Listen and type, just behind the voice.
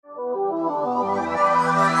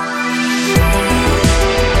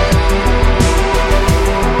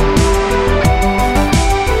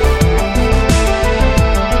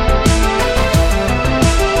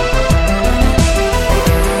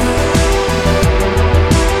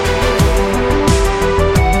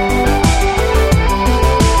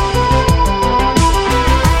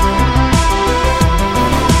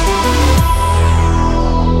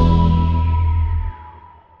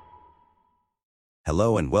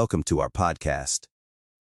Hello and welcome to our podcast.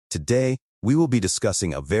 Today, we will be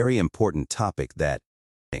discussing a very important topic that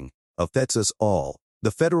affects us all, the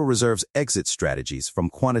Federal Reserve's exit strategies from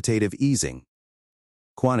quantitative easing.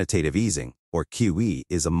 Quantitative easing, or QE,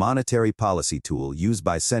 is a monetary policy tool used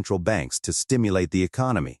by central banks to stimulate the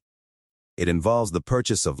economy. It involves the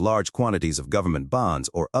purchase of large quantities of government bonds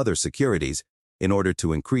or other securities in order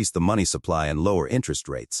to increase the money supply and lower interest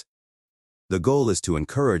rates. The goal is to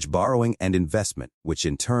encourage borrowing and investment, which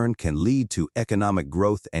in turn can lead to economic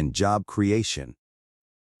growth and job creation.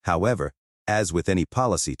 However, as with any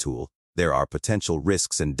policy tool, there are potential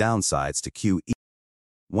risks and downsides to QE.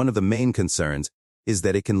 One of the main concerns is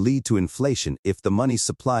that it can lead to inflation if the money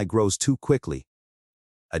supply grows too quickly.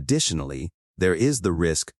 Additionally, there is the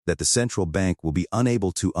risk that the central bank will be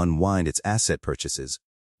unable to unwind its asset purchases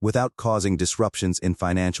without causing disruptions in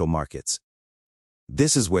financial markets.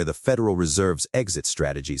 This is where the Federal Reserve's exit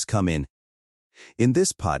strategies come in. In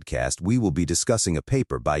this podcast, we will be discussing a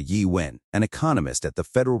paper by Yi Wen, an economist at the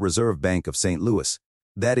Federal Reserve Bank of St. Louis,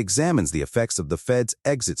 that examines the effects of the Fed's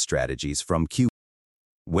exit strategies from QE.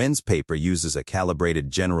 Wen's paper uses a calibrated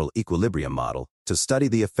general equilibrium model to study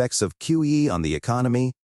the effects of QE on the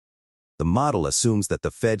economy. The model assumes that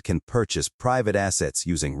the Fed can purchase private assets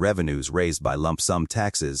using revenues raised by lump sum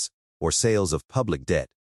taxes or sales of public debt.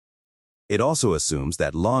 It also assumes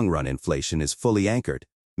that long-run inflation is fully anchored,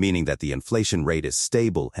 meaning that the inflation rate is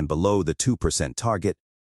stable and below the 2% target.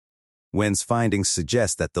 Wen's findings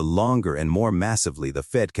suggest that the longer and more massively the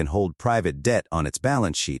Fed can hold private debt on its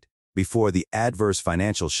balance sheet before the adverse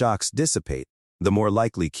financial shocks dissipate, the more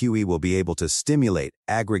likely QE will be able to stimulate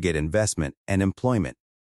aggregate investment and employment.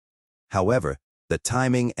 However, the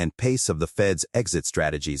timing and pace of the Fed's exit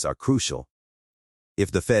strategies are crucial.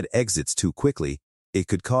 If the Fed exits too quickly, it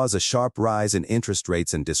could cause a sharp rise in interest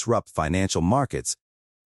rates and disrupt financial markets.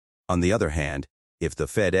 On the other hand, if the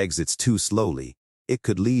Fed exits too slowly, it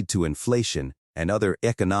could lead to inflation and other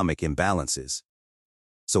economic imbalances.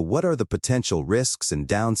 So what are the potential risks and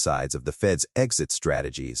downsides of the Fed's exit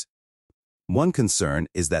strategies? One concern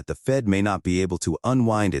is that the Fed may not be able to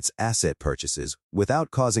unwind its asset purchases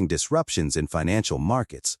without causing disruptions in financial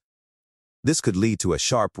markets. This could lead to a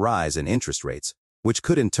sharp rise in interest rates, which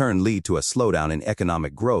could in turn lead to a slowdown in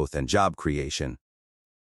economic growth and job creation.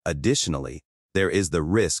 Additionally, there is the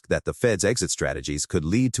risk that the Fed's exit strategies could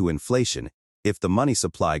lead to inflation if the money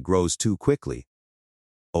supply grows too quickly.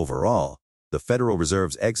 Overall, the Federal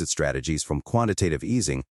Reserve's exit strategies from quantitative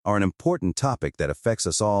easing are an important topic that affects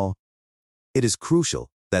us all. It is crucial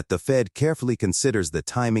that the Fed carefully considers the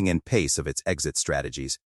timing and pace of its exit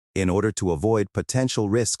strategies in order to avoid potential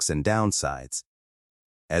risks and downsides.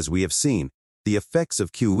 As we have seen, the effects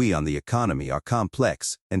of QE on the economy are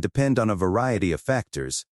complex and depend on a variety of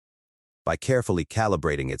factors. By carefully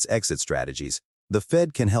calibrating its exit strategies, the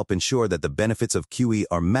Fed can help ensure that the benefits of QE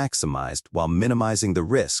are maximized while minimizing the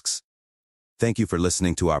risks. Thank you for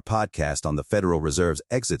listening to our podcast on the Federal Reserve's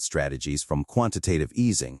exit strategies from quantitative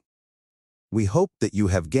easing. We hope that you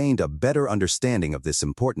have gained a better understanding of this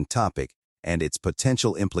important topic and its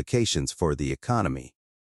potential implications for the economy.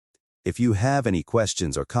 If you have any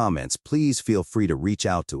questions or comments, please feel free to reach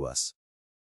out to us.